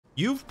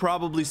You've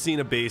probably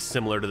seen a base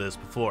similar to this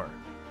before.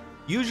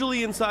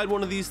 Usually inside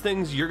one of these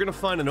things, you're gonna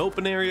find an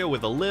open area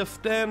with a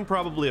lift and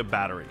probably a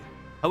battery.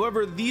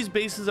 However, these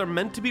bases are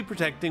meant to be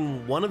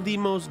protecting one of the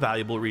most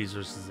valuable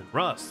resources in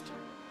Rust,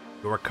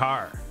 your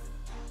car.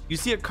 You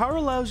see, a car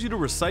allows you to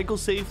recycle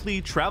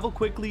safely, travel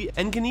quickly,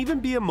 and can even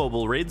be a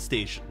mobile raid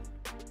station.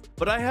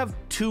 But I have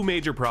two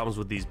major problems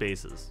with these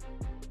bases.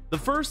 The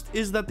first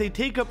is that they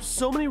take up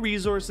so many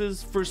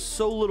resources for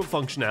so little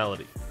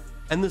functionality.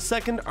 And the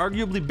second,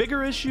 arguably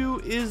bigger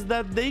issue is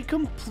that they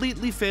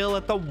completely fail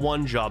at the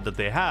one job that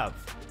they have,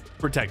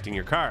 protecting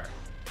your car.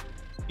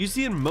 You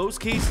see, in most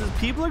cases,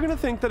 people are going to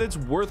think that it's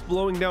worth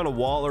blowing down a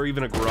wall or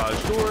even a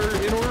garage door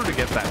in order to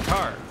get that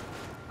car.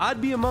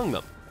 I'd be among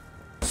them.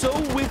 So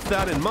with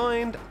that in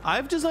mind,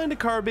 I've designed a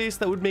car base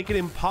that would make it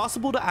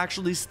impossible to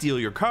actually steal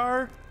your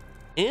car,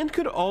 and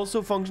could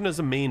also function as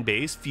a main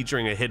base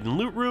featuring a hidden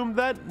loot room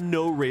that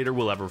no raider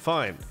will ever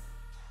find.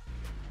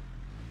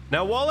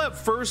 Now, while at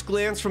first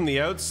glance from the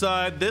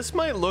outside, this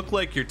might look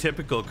like your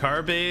typical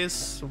car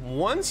base,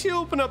 once you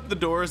open up the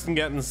doors and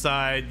get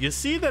inside, you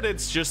see that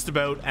it's just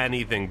about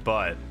anything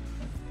but.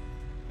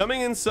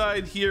 Coming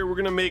inside here, we're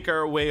gonna make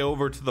our way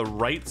over to the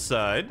right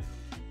side,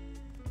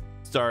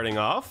 starting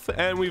off,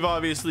 and we've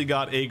obviously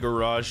got a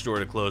garage door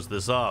to close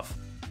this off.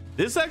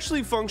 This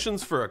actually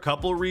functions for a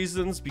couple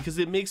reasons because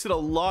it makes it a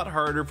lot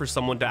harder for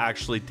someone to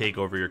actually take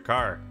over your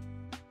car.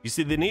 You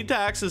see, they need to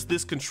access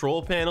this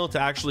control panel to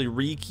actually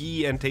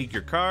rekey and take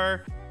your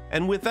car,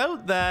 and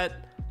without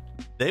that,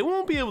 they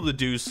won't be able to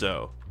do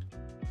so.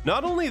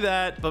 Not only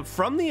that, but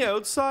from the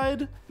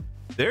outside,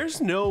 there's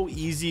no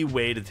easy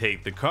way to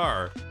take the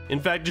car. In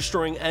fact,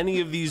 destroying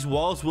any of these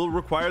walls will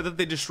require that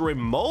they destroy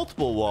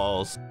multiple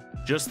walls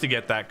just to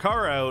get that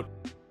car out,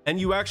 and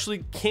you actually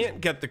can't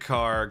get the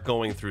car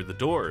going through the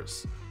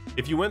doors.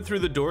 If you went through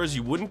the doors,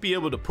 you wouldn't be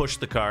able to push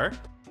the car,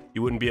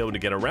 you wouldn't be able to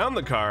get around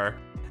the car,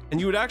 and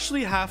you would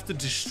actually have to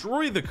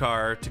destroy the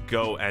car to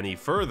go any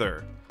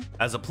further.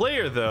 As a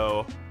player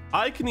though,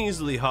 I can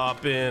easily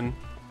hop in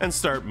and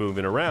start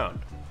moving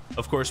around.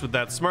 Of course, with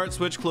that smart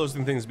switch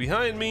closing things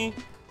behind me,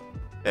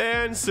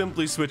 and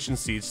simply switching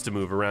seats to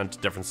move around to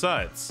different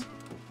sides.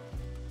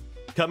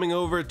 Coming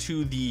over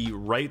to the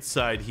right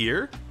side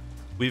here,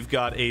 we've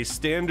got a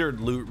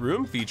standard loot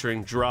room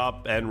featuring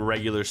drop and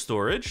regular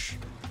storage.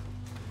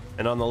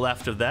 And on the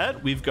left of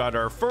that, we've got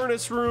our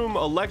furnace room,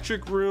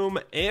 electric room,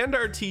 and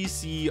our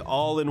TC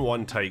all in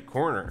one tight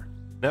corner.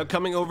 Now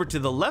coming over to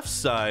the left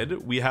side,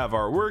 we have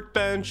our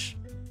workbench,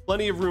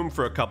 plenty of room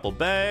for a couple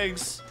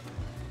bags,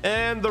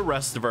 and the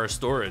rest of our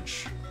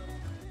storage.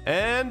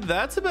 And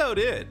that's about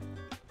it.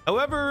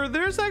 However,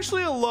 there's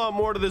actually a lot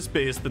more to this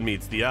base than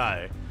meets the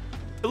eye.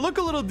 To look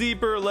a little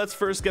deeper, let's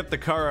first get the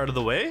car out of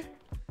the way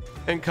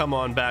and come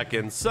on back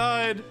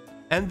inside.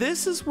 And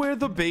this is where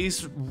the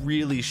base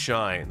really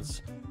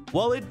shines.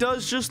 While it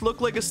does just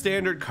look like a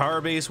standard car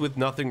base with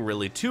nothing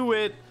really to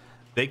it,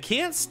 they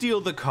can't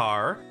steal the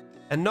car,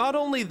 and not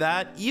only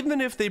that,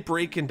 even if they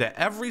break into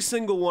every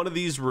single one of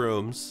these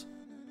rooms,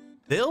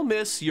 they'll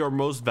miss your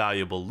most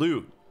valuable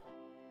loot.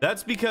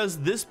 That's because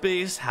this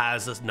base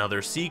has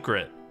another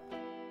secret.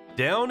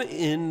 Down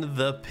in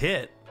the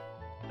pit,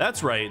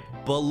 that's right,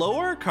 below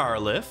our car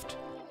lift,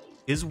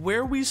 is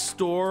where we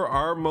store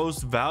our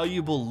most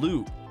valuable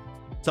loot.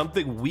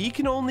 Something we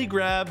can only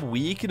grab,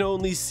 we can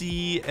only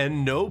see,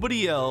 and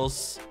nobody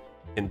else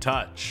can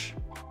touch.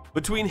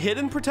 Between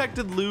hidden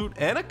protected loot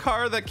and a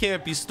car that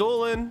can't be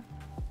stolen,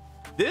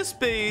 this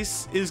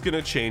base is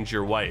gonna change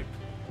your wipe.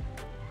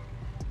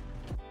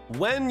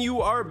 When you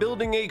are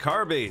building a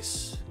car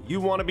base, you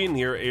wanna be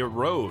near a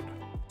road.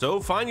 So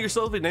find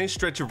yourself a nice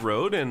stretch of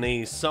road and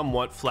a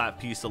somewhat flat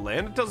piece of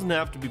land. It doesn't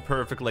have to be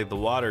perfect like the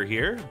water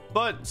here,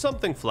 but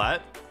something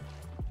flat.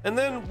 And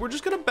then we're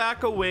just gonna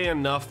back away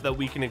enough that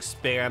we can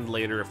expand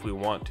later if we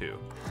want to.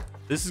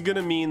 This is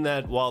gonna mean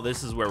that while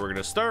this is where we're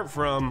gonna start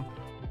from,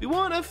 we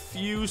want a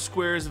few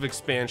squares of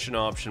expansion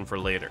option for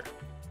later.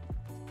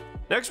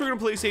 Next, we're gonna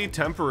place a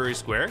temporary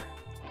square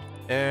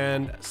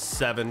and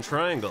 7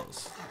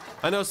 triangles.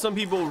 I know some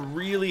people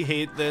really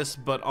hate this,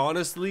 but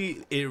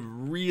honestly, it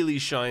really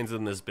shines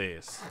in this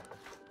base.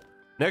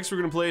 Next, we're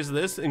gonna place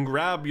this and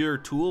grab your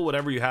tool,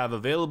 whatever you have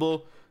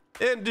available,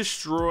 and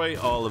destroy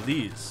all of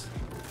these.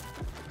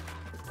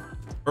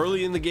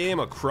 Early in the game,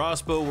 a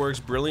crossbow works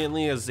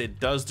brilliantly as it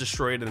does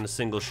destroy it in a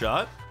single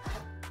shot.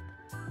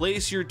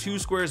 Place your 2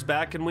 squares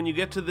back, and when you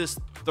get to this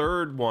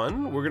third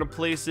one, we're gonna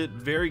place it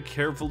very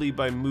carefully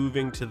by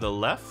moving to the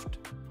left.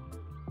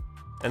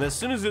 And as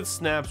soon as it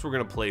snaps, we're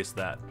gonna place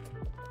that.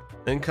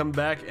 Then come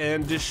back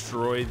and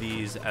destroy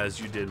these as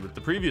you did with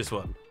the previous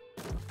one.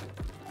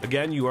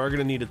 Again, you are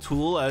gonna need a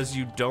tool as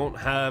you don't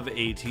have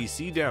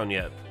ATC down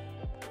yet.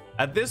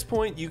 At this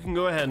point, you can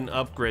go ahead and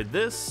upgrade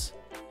this,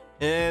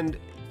 and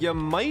you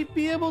might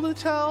be able to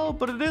tell,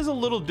 but it is a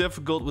little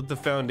difficult with the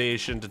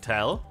foundation to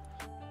tell.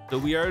 So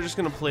we are just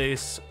gonna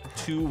place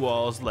 2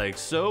 walls like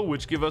so,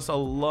 which give us a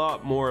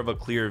lot more of a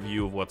clear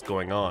view of what's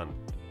going on.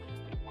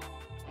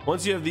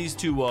 Once you have these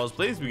 2 walls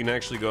placed, we can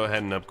actually go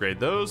ahead and upgrade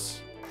those.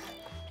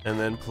 and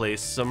then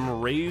place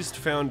some raised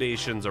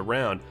foundations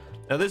around.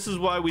 Now this is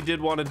why we did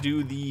want to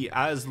do the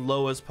as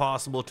low as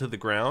possible to the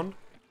ground.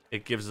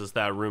 It gives us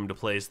that room to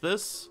place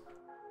this.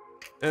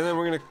 And then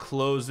we're going to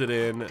close it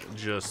in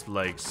just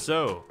like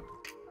so.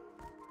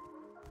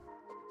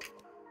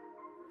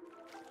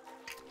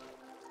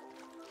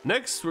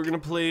 Next, we're going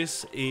to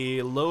place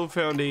a low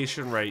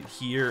foundation right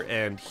here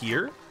and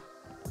here.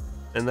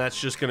 And that's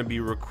just going to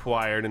be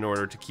required in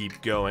order to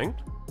keep going.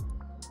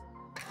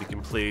 We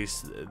can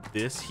place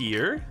this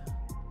here.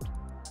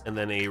 And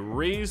then a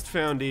raised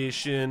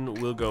foundation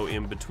will go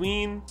in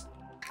between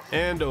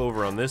and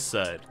over on this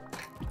side.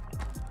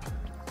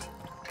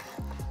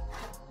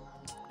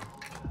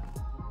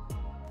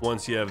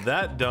 Once you have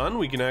that done,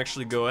 we can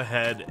actually go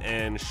ahead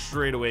and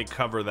straight away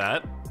cover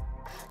that,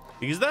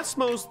 because that's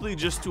mostly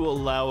just to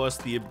allow us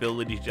the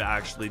ability to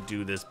actually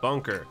do this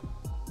bunker.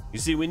 You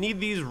see, we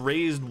need these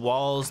raised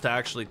walls to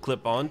actually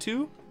clip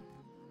onto.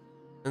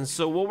 And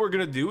so what we're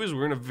going to do is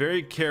we're going to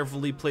very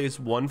carefully place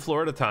one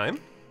floor at a time.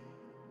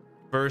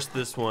 First,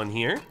 this one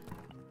here.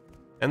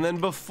 And then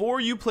before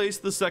you place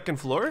the second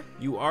floor,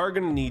 you are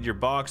going to need your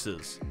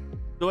boxes.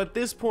 So at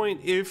this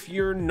point, if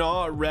you're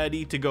not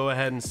ready to go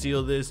ahead and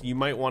seal this, you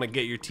might want to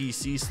get your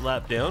TC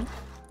slapped down,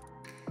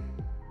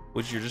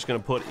 which you're just going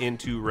to put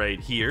into right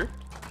here.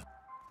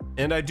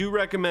 And I do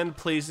recommend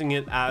placing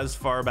it as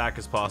far back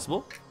as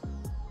possible.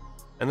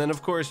 And then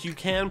of course you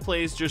can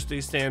place just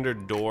a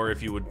standard door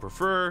if you would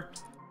prefer,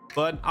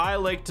 but I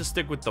like to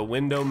stick with the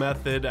window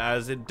method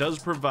as it does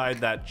provide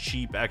that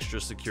cheap extra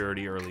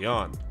security early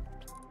on.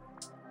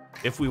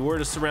 If we were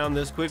to surround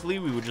this quickly,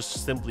 we would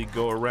just simply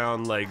go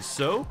around like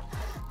so,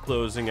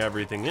 closing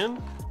everything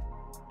in,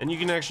 and you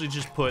can actually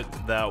just put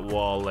that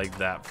wall like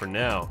that for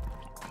now.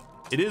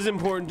 It is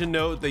important to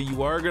note that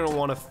you are going to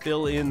want to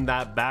fill in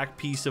that back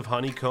piece of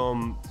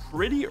honeycomb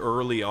pretty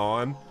early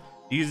on,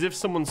 because if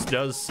someone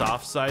does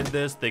soft side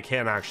this, they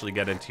can't actually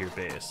get into your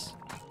base.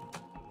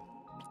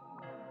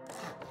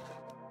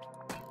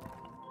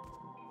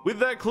 With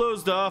that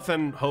closed off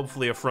and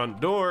hopefully a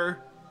front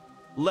door,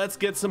 let's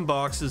get some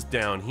boxes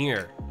down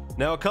here.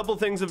 Now, a couple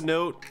things of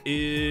note.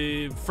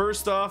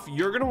 First off,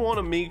 you're going to want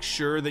to make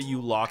sure that you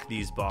lock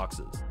these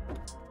boxes.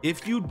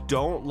 If you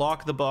don't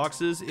lock the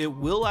boxes, it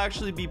will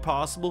actually be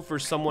possible for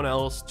someone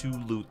else to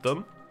loot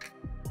them,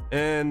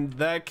 and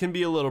that can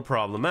be a little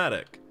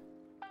problematic.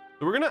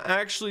 So we're going to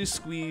actually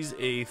squeeze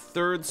a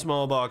third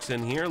small box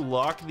in here,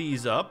 lock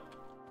these up,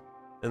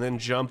 and then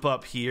jump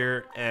up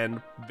here, and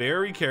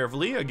very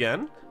carefully,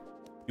 again,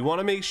 you want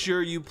to make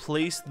sure you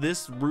place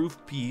this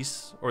roof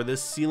piece or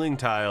this ceiling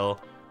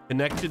tile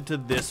connected to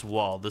this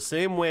wall. The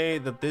same way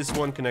that this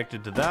one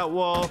connected to that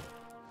wall,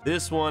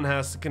 this one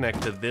has to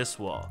connect to this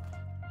wall.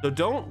 So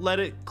don't let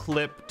it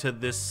clip to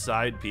this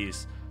side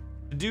piece.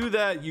 To do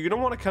that, you're going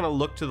to want to kind of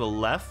look to the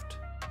left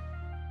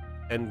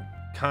and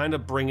kind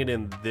of bring it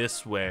in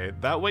this way.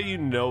 That way you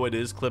know it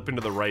is clipping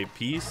to the right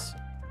piece.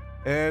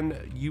 And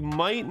you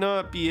might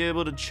not be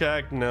able to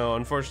check. No,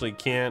 unfortunately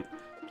can't.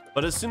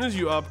 But as soon as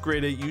you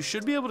upgrade it, you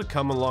should be able to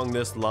come along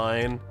this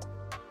line.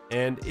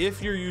 And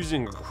if you're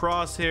using a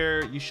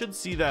crosshair, you should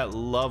see that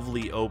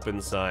lovely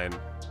open sign.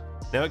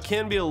 Now, it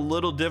can be a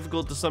little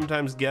difficult to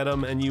sometimes get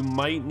them, and you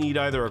might need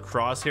either a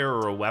crosshair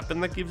or a weapon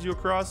that gives you a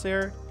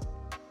crosshair.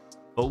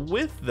 But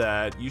with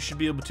that, you should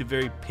be able to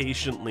very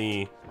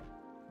patiently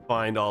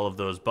find all of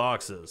those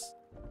boxes.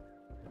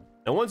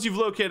 Now, once you've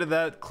located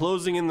that,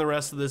 closing in the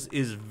rest of this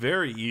is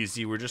very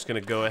easy. We're just going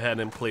to go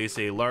ahead and place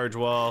a large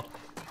wall,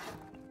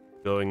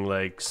 going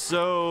like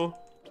so.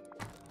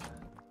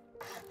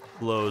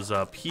 Close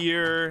up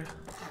here.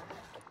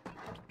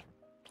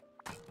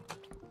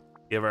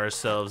 Give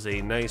ourselves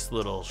a nice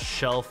little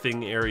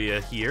shelving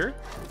area here.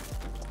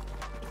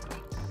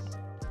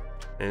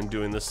 And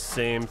doing the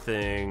same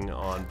thing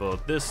on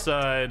both this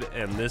side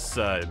and this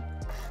side.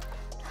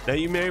 Now,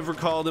 you may have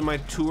recalled in my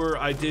tour,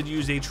 I did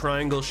use a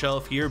triangle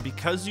shelf here.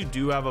 Because you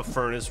do have a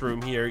furnace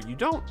room here, you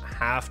don't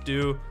have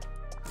to.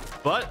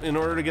 But in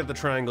order to get the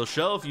triangle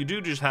shelf, you do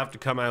just have to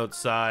come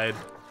outside,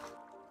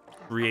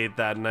 create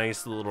that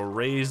nice little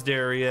raised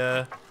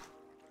area.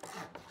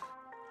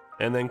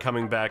 And then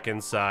coming back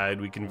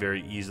inside, we can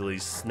very easily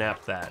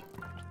snap that.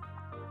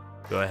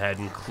 Go ahead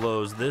and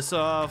close this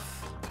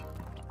off.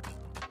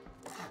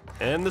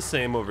 And the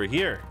same over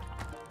here.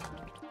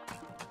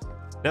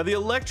 Now, the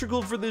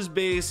electrical for this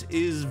base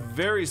is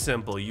very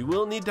simple. You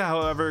will need to,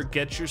 however,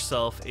 get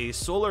yourself a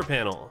solar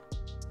panel.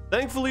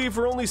 Thankfully,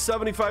 for only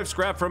 75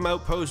 scrap from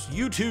Outpost,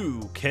 you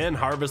too can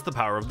harvest the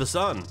power of the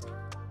sun.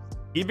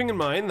 Keeping in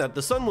mind that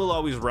the sun will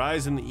always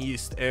rise in the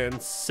east and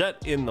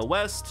set in the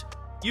west,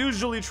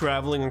 usually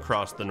traveling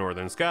across the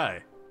northern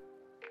sky.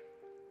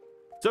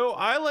 So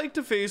I like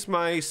to face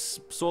my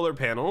solar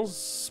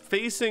panels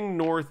facing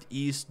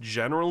northeast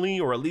generally,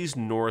 or at least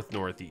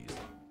northeast.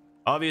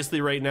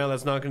 Obviously right now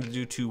that's not going to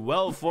do too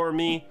well for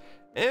me,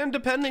 and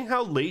depending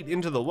how late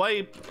into the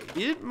wipe,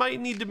 it might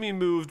need to be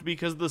moved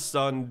because the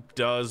sun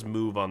does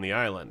move on the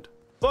island.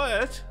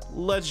 But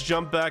let's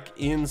jump back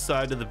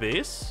inside of the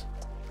base.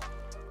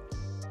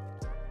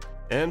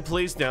 and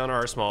place down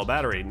our small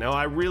battery. Now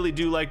I really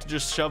do like to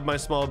just shove my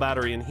small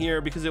battery in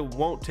here because it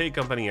won't take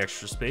up any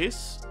extra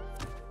space.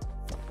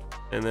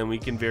 And then we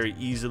can very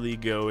easily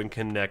go and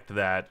connect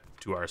that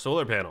to our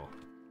solar panel.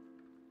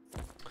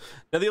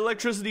 Now the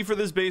electricity for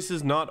this base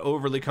is not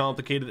overly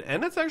complicated,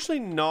 and it's actually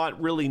not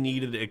really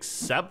needed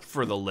except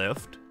for the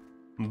lift.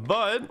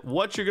 But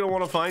what you're going to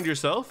want to find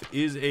yourself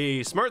is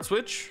a smart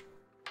switch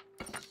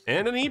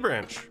and an E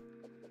branch.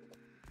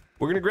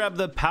 We're going to grab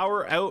the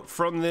power out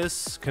from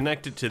this,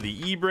 connect it to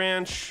the E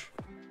branch.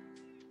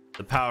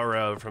 The power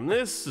out from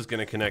this is going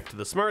to connect to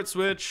the smart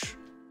switch.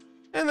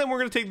 And then we're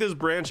going to take this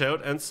branch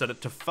out and set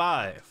it to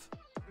 5.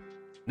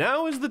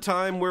 Now is the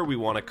time where we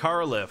want a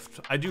car lift.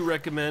 I do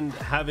recommend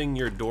having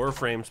your door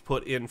frames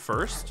put in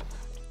first,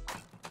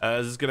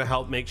 as it's going to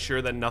help make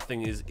sure that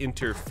nothing is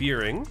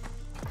interfering.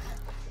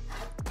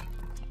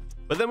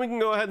 But then we can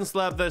go ahead and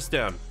slap this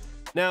down.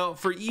 Now,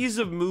 for ease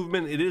of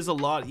movement, it is a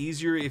lot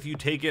easier if you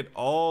take it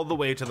all the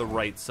way to the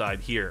right side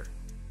here.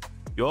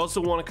 You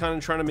also want to kind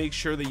of try to make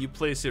sure that you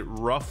place it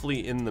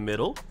roughly in the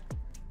middle,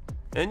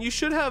 and you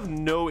should have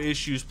no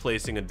issues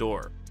placing a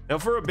door. Now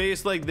for a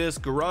base like this,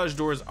 garage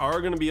doors are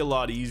going to be a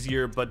lot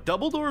easier, but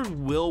double doors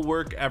will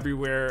work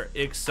everywhere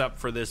except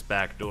for this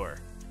back door.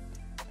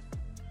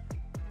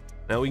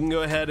 Now we can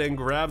go ahead and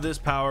grab this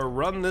power,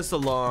 run this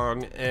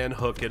along, and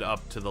hook it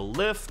up to the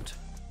lift,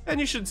 and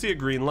you should see a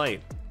green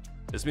light.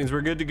 This means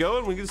we're good to go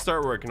and we can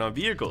start working on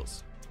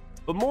vehicles.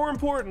 But more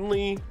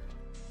importantly,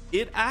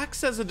 it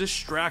acts as a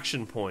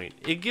distraction point.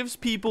 It gives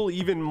people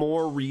even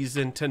more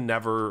reason to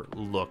never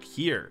look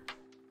here.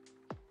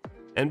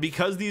 And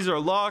because these are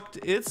locked,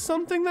 it's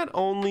something that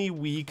only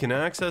we can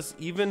access,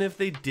 even if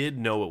they did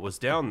know it was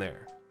down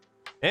there.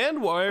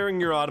 And wiring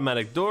your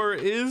automatic door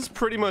is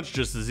pretty much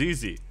just as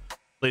easy.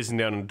 Placing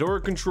down a door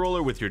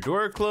controller with your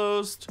door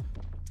closed,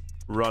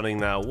 running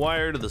that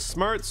wire to the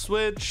smart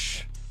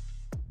switch,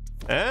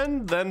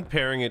 and then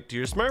pairing it to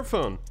your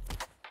smartphone.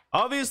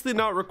 Obviously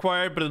not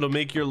required, but it'll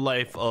make your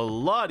life a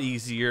lot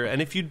easier.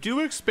 And if you do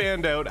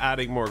expand out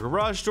adding more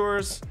garage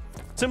doors,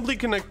 simply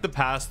connect the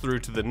pass-through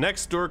to the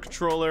next door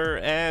controller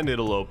and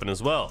it'll open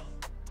as well.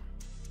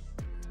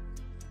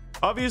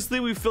 Obviously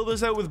we fill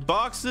this out with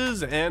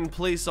boxes and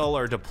place all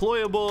our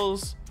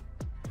deployables,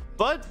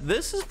 but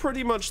this is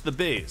pretty much the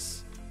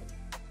base.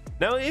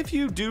 Now if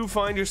you do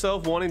find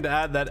yourself wanting to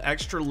add that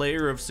extra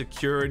layer of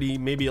security,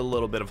 maybe a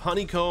little bit of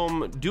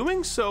honeycomb,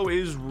 doing so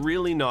is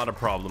really not a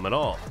problem at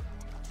all.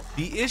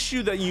 The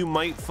issue that you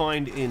might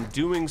find in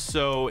doing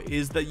so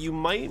is that you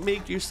might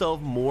make yourself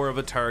more of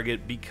a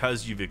target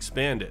because you've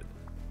expanded.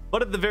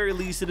 But at the very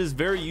least, it is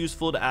very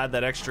useful to add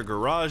that extra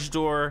garage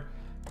door,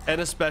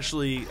 and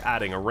especially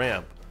adding a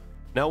ramp.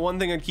 Now one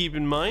thing I'd keep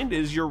in mind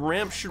is your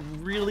ramp should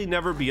really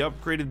never be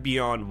upgraded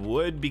beyond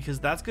wood, because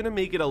that's going to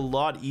make it a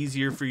lot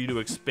easier for you to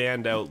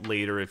expand out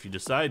later if you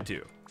decide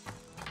to.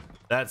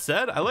 That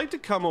said, I like to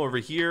come over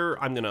here,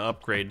 I'm going to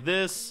upgrade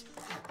this.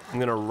 I'm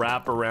gonna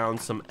wrap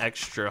around some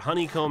extra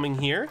honeycombing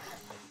here.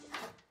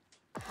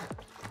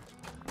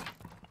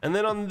 And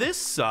then on this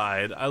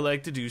side, I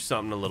like to do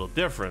something a little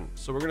different.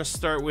 So we're gonna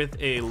start with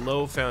a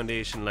low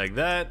foundation like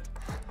that,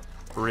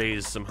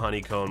 raise some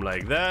honeycomb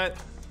like that,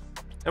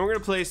 and we're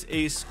gonna place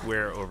a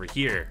square over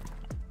here.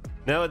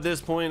 Now at this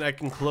point, I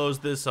can close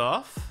this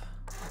off.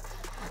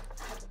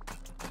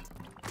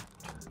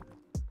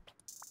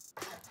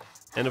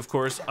 And of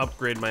course,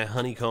 upgrade my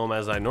honeycomb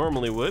as I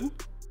normally would.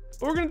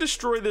 We're going to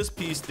destroy this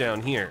piece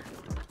down here.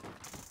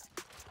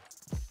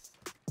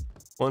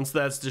 Once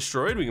that's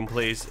destroyed, we can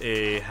place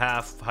a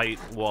half height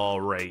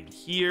wall right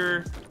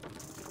here.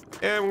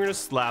 And we're going to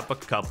slap a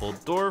couple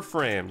door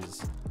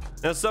frames.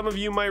 Now some of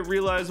you might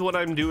realize what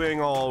I'm doing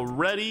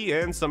already,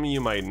 and some of you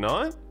might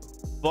not.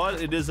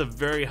 But it is a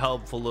very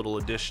helpful little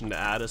addition to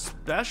add,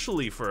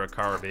 especially for a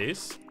car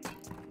base.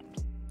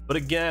 But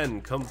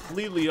again,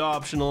 completely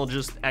optional,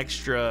 just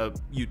extra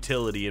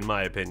utility in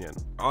my opinion.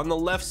 On the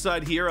left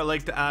side here, I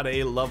like to add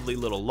a lovely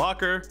little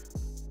locker.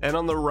 And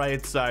on the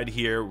right side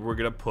here, we're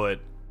gonna put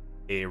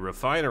a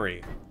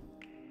refinery.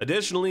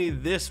 Additionally,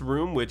 this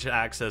room, which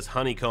acts as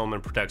honeycomb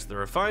and protects the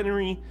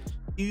refinery,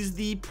 is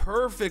the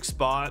perfect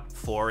spot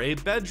for a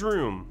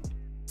bedroom.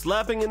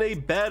 Slapping in a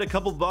bed, a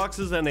couple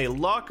boxes, and a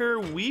locker,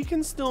 we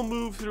can still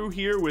move through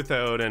here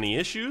without any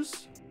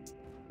issues.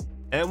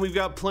 And we've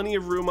got plenty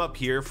of room up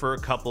here for a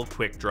couple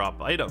quick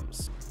drop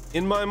items.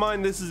 In my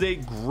mind, this is a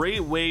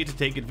great way to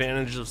take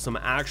advantage of some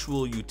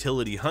actual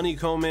utility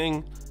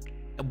honeycombing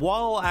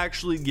while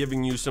actually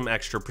giving you some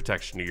extra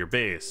protection to your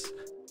base.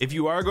 If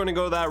you are going to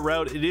go that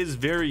route, it is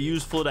very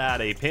useful to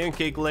add a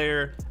pancake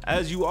layer,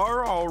 as you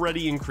are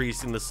already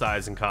increasing the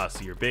size and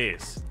cost of your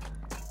base.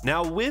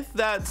 Now with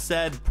that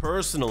said,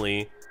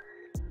 personally,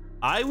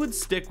 I would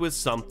stick with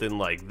something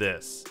like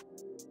this.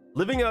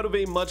 Living out of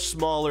a much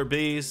smaller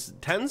base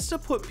tends to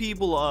put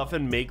people off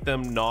and make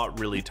them not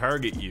really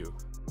target you.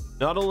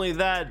 Not only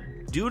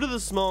that, due to the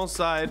small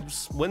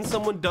size, when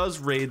someone does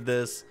raid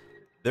this,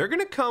 they're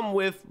going to come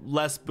with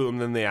less boom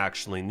than they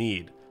actually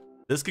need.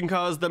 This can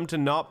cause them to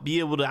not be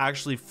able to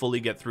actually fully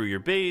get through your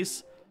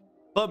base,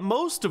 but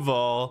most of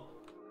all,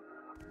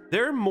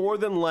 they're more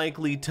than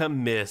likely to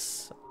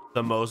miss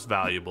the most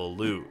valuable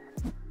loot.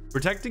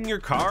 Protecting your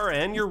car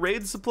and your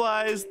raid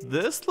supplies,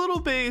 this little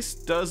base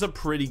does a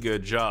pretty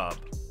good job.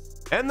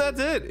 And that's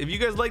it. If you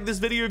guys like this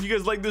video, if you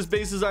guys like this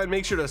base design,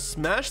 make sure to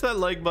smash that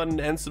like button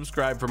and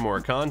subscribe for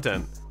more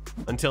content.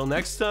 Until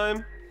next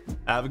time,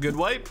 have a good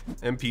wipe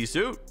and peace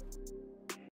out.